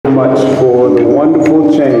much for the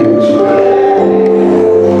wonderful change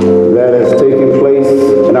that has taken place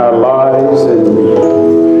in our lives. And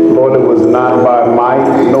Lord, it was not by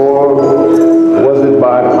might, nor was it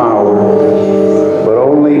by power, but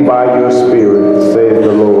only by your Spirit, saith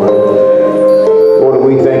the Lord. Lord,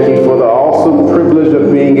 we thank you for the awesome privilege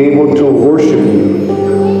of being able to worship you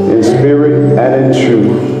in spirit and in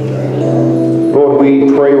truth. Lord,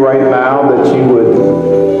 we pray right now that you would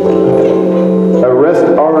arrest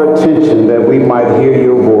our attention that we might hear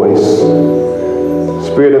your voice.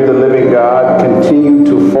 Spirit of the living God, continue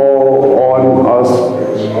to fall on us,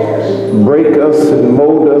 break us and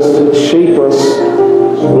mold us, shape us.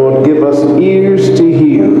 Lord, give us ears to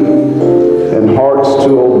hear and hearts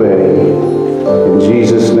to obey. In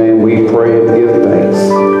Jesus' name we pray and give thanks.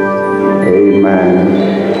 Amen.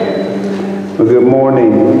 Well, good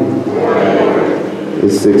morning.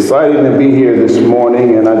 It's exciting to be here this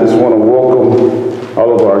morning, and I just want to welcome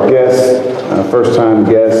all of our guests, first-time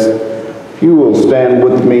guests. If you will stand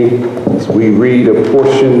with me as we read a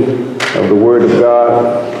portion of the Word of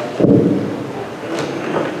God.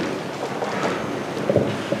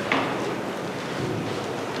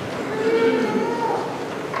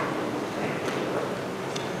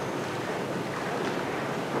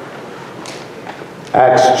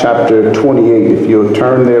 Acts chapter 28, if you'll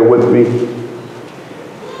turn there with me.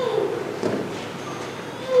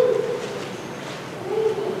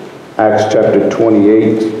 Acts chapter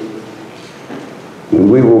 28, and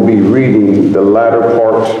we will be reading the latter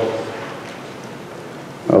part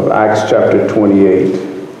of Acts chapter 28.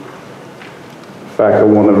 In fact, I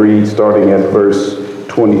want to read starting at verse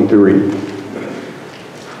 23.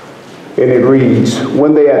 And it reads,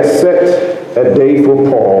 "When they had set a day for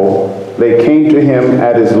Paul, they came to him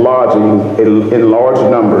at his lodging in large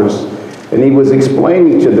numbers, and he was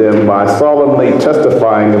explaining to them by solemnly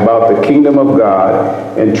testifying about the kingdom of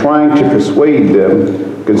God and trying to persuade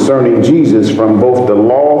them concerning Jesus from both the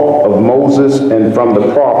law of Moses and from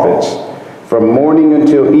the prophets, from morning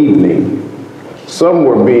until evening. Some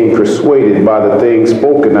were being persuaded by the things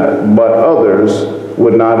spoken of, but others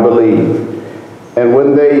would not believe. And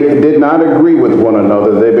when they did not agree with one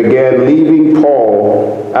another, they began leaving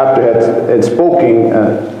Paul after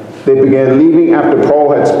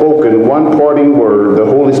Paul had spoken one parting word. The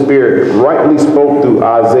Holy Spirit rightly spoke through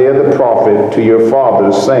Isaiah the prophet to your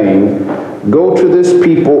fathers, saying, Go to this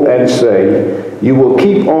people and say, You will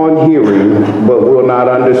keep on hearing, but will not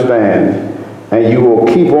understand. And you will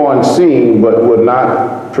keep on seeing, but will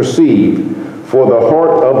not perceive. For the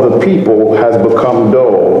heart of the people has become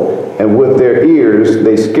dull, and with their ears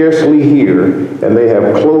they scarcely hear, and they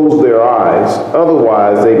have closed their eyes.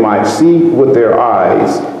 Otherwise they might see with their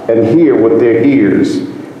eyes, and hear with their ears,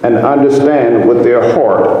 and understand with their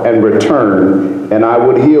heart, and return, and I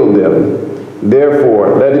would heal them.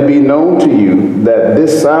 Therefore let it be known to you that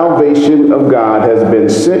this salvation of God has been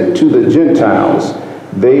sent to the Gentiles.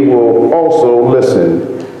 They will also listen."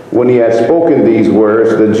 When he had spoken these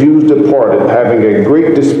words, the Jews departed, having a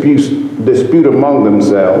great dispute among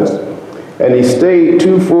themselves. And he stayed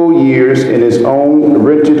 2 full years in his own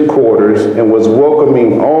rented quarters, and was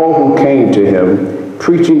welcoming all who came to him,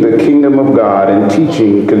 preaching the kingdom of God and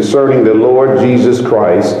teaching concerning the Lord Jesus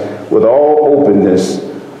Christ with all openness,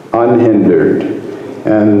 unhindered.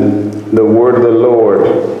 And the word of the Lord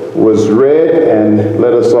was read, and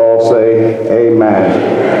let us all say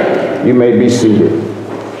amen. You may be seated.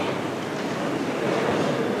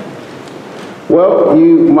 Well,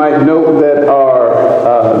 you might note that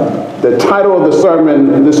the title of the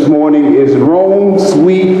sermon this morning is Rome,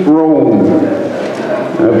 Sweet Rome.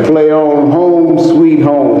 A play on home, sweet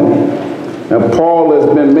home. Now, Paul has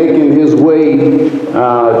been making his way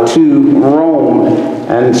to Rome,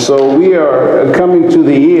 and so we are coming to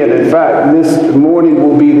the end. In fact, this morning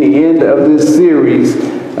will be the end of this series.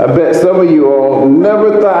 I bet some of you all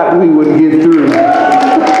never thought we would get through.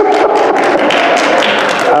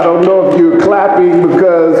 I don't know if you're clapping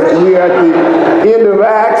because we are at the end of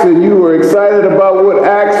Acts and you were excited about what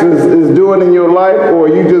Acts is doing in your life, or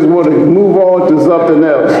you just want to move on to something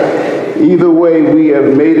else. Either way, we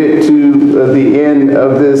have made it to the end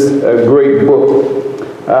of this great book.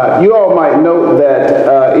 You all might note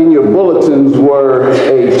that in your bulletins were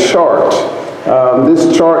a chart.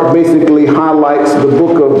 This chart basically highlights the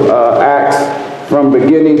book of Acts from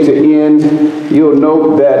beginning to end. You'll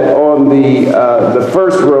note that on the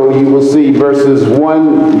first row you will see verse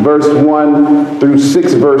 1 through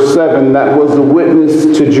 6 verse 7. That was the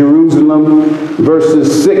witness to Jerusalem.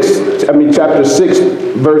 Chapter 6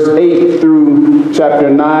 verse 8 through chapter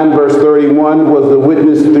 9 verse 31 was the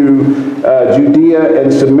witness through Judea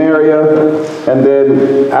and Samaria. And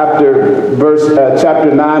then after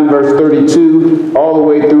chapter 9 verse 32 all the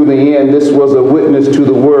way through the end, this was a witness to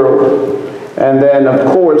the world. And then, of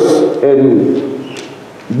course,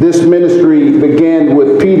 this ministry began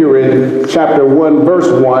with Peter in chapter 1,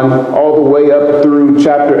 verse 1, all the way up through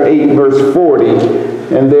chapter 8, verse 40.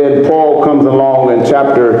 And then Paul comes along in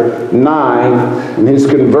chapter 9, and his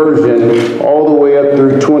conversion, all the way up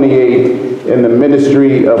through 28. And the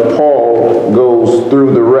ministry of Paul goes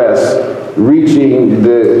through the rest, reaching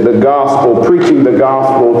the gospel, preaching the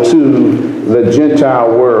gospel to the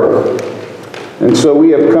Gentile world. And so we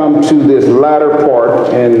have come to this latter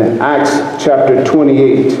part in Acts chapter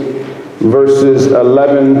 28, verses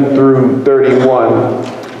 11 through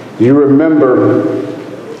 31. You remember,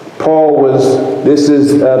 this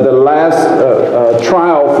is the last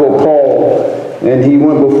trial for Paul. And he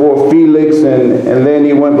went before Felix, and then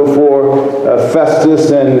he went before Festus,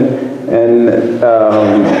 and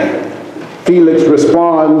Felix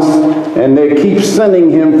responds, and they keep sending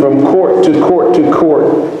him from court to court to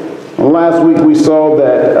court. Last week we saw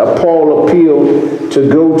that Paul appealed to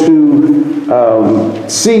go to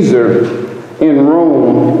Caesar in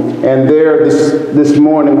Rome, and there this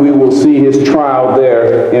morning we will see his trial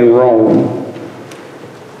there in Rome.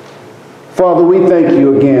 Father, we thank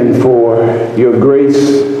you again for your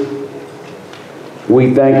grace.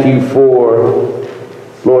 We thank you for,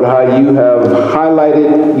 Lord, how you have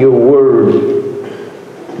highlighted your word,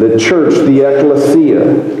 the church, the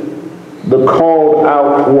ecclesia, the called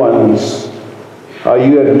out ones.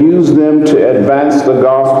 You have used them to advance the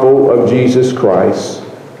gospel of Jesus Christ.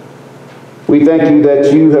 We thank you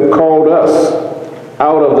that you have called us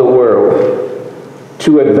out of the world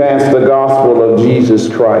to advance the gospel of Jesus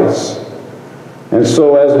Christ. And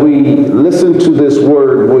so as we listen to this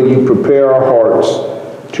word, will you prepare our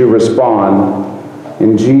hearts to respond?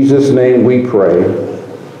 In Jesus' name we pray.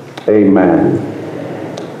 Amen.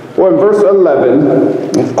 Well, in verse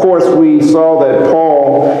 11, of course, we saw that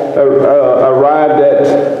Paul arrived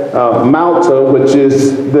at Malta, which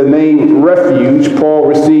is the name refuge. Paul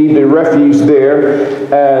received a refuge there.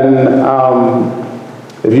 And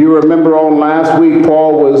if you remember on last week,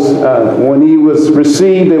 Paul was, when he was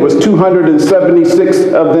received, there was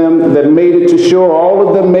 276 of them that made it to shore. All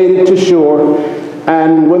of them made it to shore.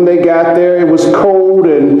 And when they got there, it was cold,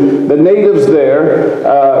 and the natives there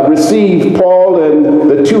received Paul and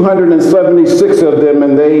the 276 of them,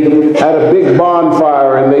 and they had a big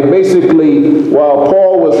bonfire. And they basically, while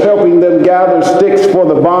Paul was helping them gather sticks for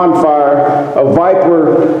the bonfire, a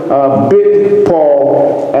viper bit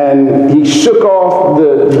Paul, and he shook off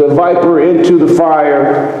the viper into the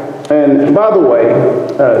fire. And by the way,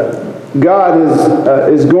 God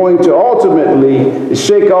is going to ultimately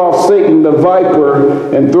shake off Satan, the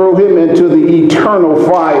viper, and throw him into the eternal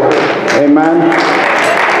fire. Amen.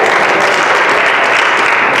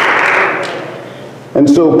 And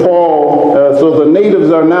so so the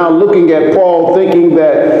natives are now looking at Paul thinking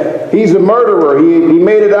that he's a murderer. He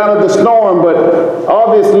made it out of the storm, but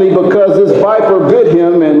obviously because this viper bit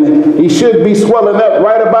him and he should be swelling up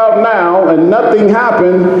right about now and nothing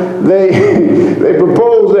happened, they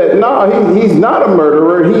propose that no, he's not a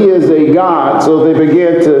murderer, he is a god. So they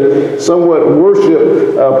began to somewhat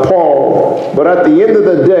worship Paul. But at the end of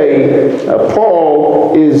the day,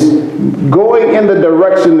 Paul is going in the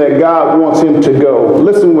direction that God wants him to go.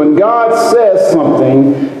 Listen, when God says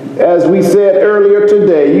something, as we said earlier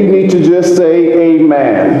today, you need to just say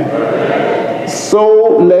amen.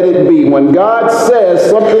 So let it be. When God says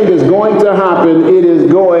something is going to happen, it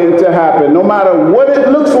is going to happen. No matter what it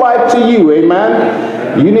looks like to you,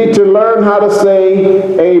 amen, you need to learn how to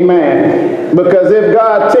say amen. Because if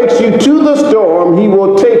God takes you to the storm, he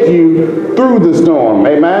will take you through the storm.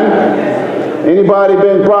 Amen. Anybody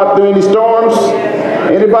been brought through any storms?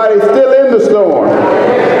 Anybody still in the storm?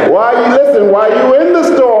 While you're in the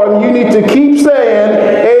storm, you need to keep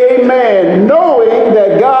saying amen, knowing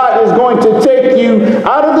that God is going to take you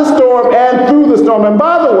out of the storm and through the storm. And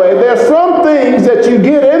by the way, there's some things that you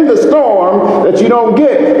get in the storm that you don't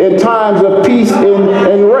get in times of peace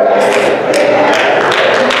and rest.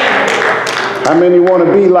 How many want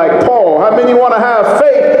to be like Paul? How many want to have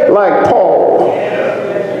faith like Paul?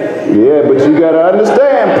 Yeah, but you got to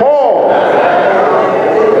understand, Paul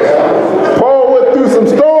went through some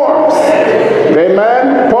storms.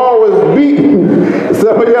 Amen. Paul was beaten.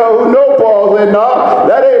 Some of y'all who know Paul said, no,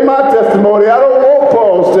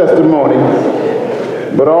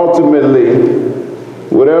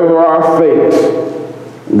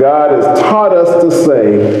 taught us to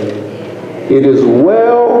say, it is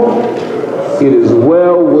well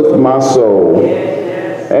with my soul.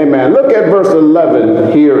 Amen. Look at verse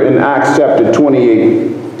 11 here in Acts chapter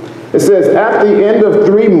 28. It says, at the end of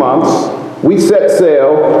 3 months, we set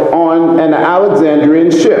sail on an Alexandrian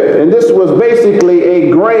ship. And this was basically a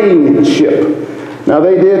grain ship. Now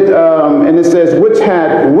they did, and it says, which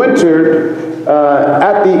had wintered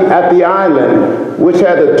at the island, which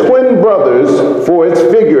had the twin brothers for its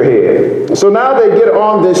figurehead. So now they get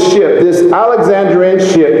on this ship, this Alexandrian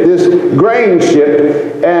ship, this grain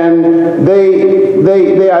ship, and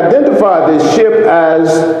they identify this ship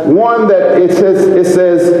as one that it says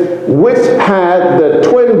which had the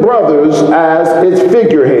twin brothers as its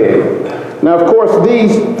figurehead. Now, of course,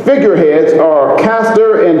 these figureheads are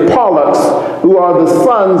Castor and Pollux, who are the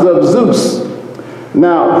sons of Zeus.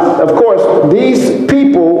 Now, of course, these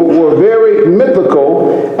people were very mythical,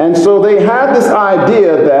 and so they had this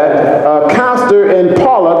idea that Castor and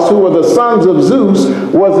Pollux, who were the sons of Zeus,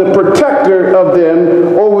 was a protector of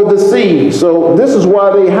them over the sea. So this is why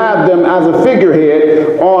they had them as a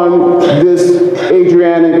figurehead on this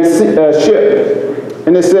Adriatic ship.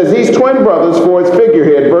 And it says, these twin brothers for its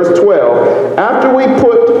figurehead, verse 12, after we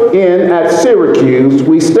put in at Syracuse,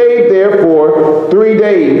 we stayed there for 3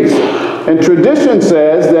 days. And tradition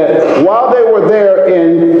says that while they were there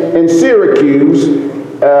in Syracuse,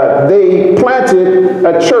 they planted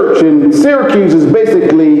a church. And Syracuse is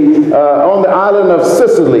basically on the island of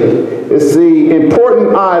Sicily. It's the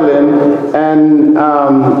important island. And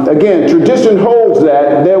again, tradition holds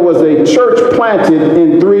that there was a church planted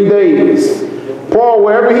in 3 days. Paul,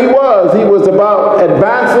 wherever he was about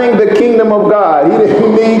advancing the kingdom of God. He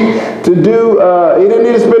didn't need to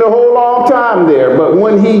spend a whole long time there. But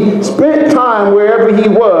when he spent time wherever he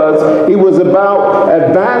was about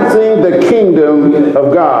advancing the kingdom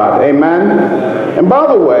of God. Amen? And by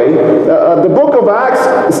the way, the book of Acts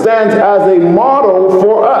stands as a model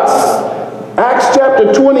for us. Acts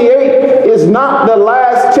chapter 28 is not the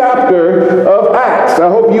last chapter of Acts. I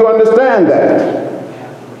hope you understand that.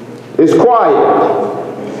 It's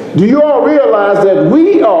quiet. Do you all realize that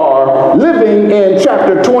we are living in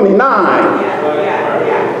chapter 29?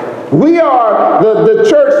 We are the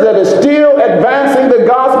church that is still advancing the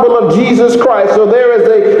gospel of Jesus Christ. So there is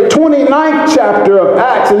a 29th chapter of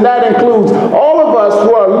Acts, and that includes all of us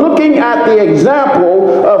who are looking at the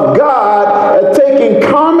example of God taking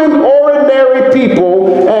common, ordinary people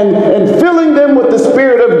and filling them with the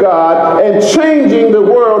Spirit of God and changing the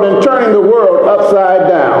world and turning the world upside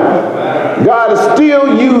down. God is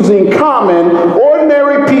still using common,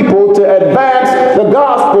 ordinary people to advance the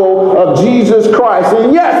gospel of Jesus Christ.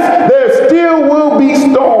 And yes, there still will be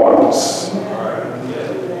storms.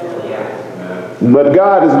 But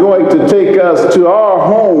God is going to take us to our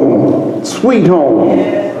home, sweet home.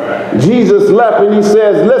 Jesus left and he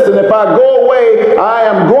says, listen, if I go away, I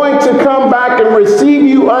am going to come back and receive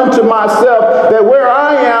you unto myself, that where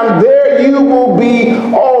I am, there you will be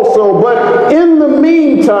also. But in the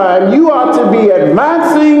meantime, you are to be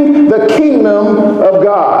advancing the kingdom of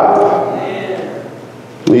God.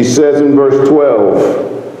 He says in verse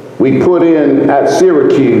 12, we put in at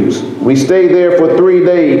Syracuse. We stayed there for 3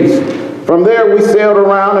 days. From there we sailed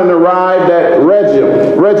around and arrived at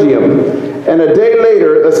Rhegium. And a day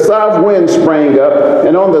later the south wind sprang up,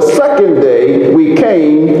 and on the second day we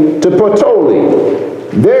came to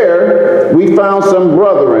Puteoli. There we found some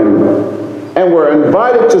brethren, and were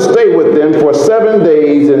invited to stay with them for 7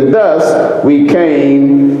 days, and thus we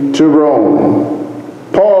came to Rome.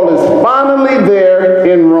 Paul is finally there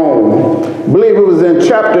in Rome. I believe it was in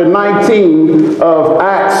chapter 19 of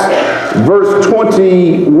Acts, verse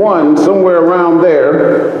 21, somewhere around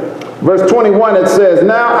there. Verse 21, it says,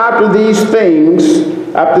 now after these things,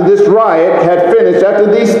 after this riot had finished,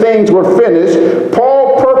 after these things were finished,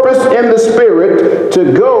 Paul purposed in the Spirit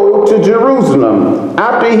to go to Jerusalem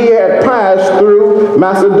after he had passed through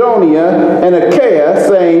Macedonia and Achaia,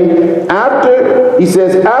 saying,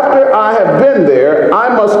 after I have been there, I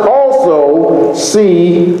must also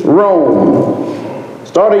see Rome.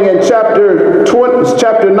 Starting in chapter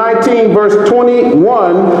 19, verse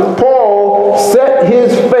 21, Paul set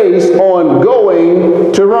his face on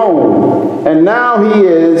going to Rome. And now he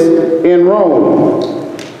is in Rome.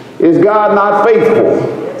 Is God not faithful?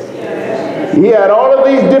 He had all of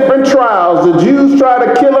these different trials. The Jews tried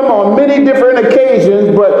to kill him on many different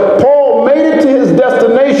occasions, but Paul made it to his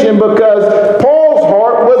destination because Paul's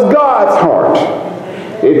heart was God's heart.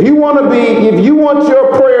 If you want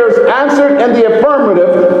your prayers answered in the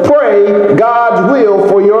affirmative, pray God's will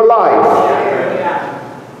for your life.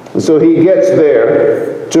 So he gets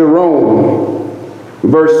there to Rome.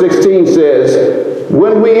 Verse 16 says,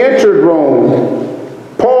 When we entered Rome,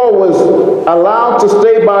 Paul was allowed to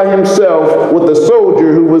stay by himself with a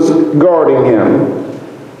soldier who was guarding him.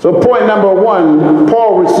 So point number one,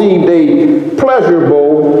 Paul received a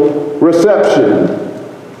pleasurable reception.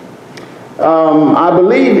 I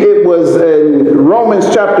believe it was in Romans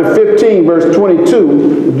chapter 15, verse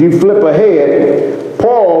 22. If you flip ahead,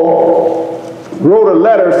 Paul wrote a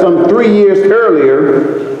letter some 3 years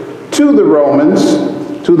earlier to the Romans,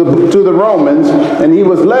 to the Romans, and he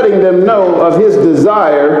was letting them know of his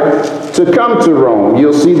desire to come to Rome.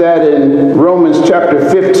 You'll see that in Romans chapter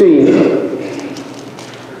 15.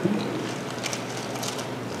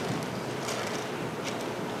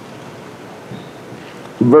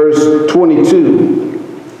 Verse 22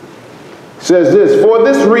 says this, "For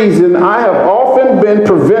this reason I have often been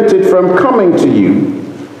prevented from coming to you.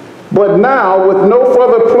 But now, with no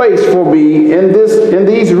further place for me in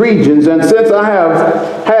these regions, and since I have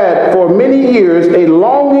had for many years a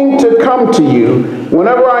longing to come to you,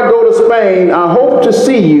 whenever I go to Spain, I hope to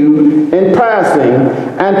see you in passing,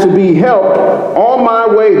 and to be helped on my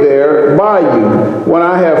way there by you, when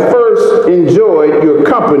I have first enjoyed your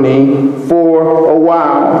company for a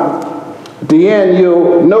while." At the end,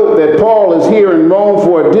 you'll note that Paul is here in Rome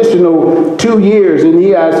for additional 2 years, and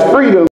he has freedom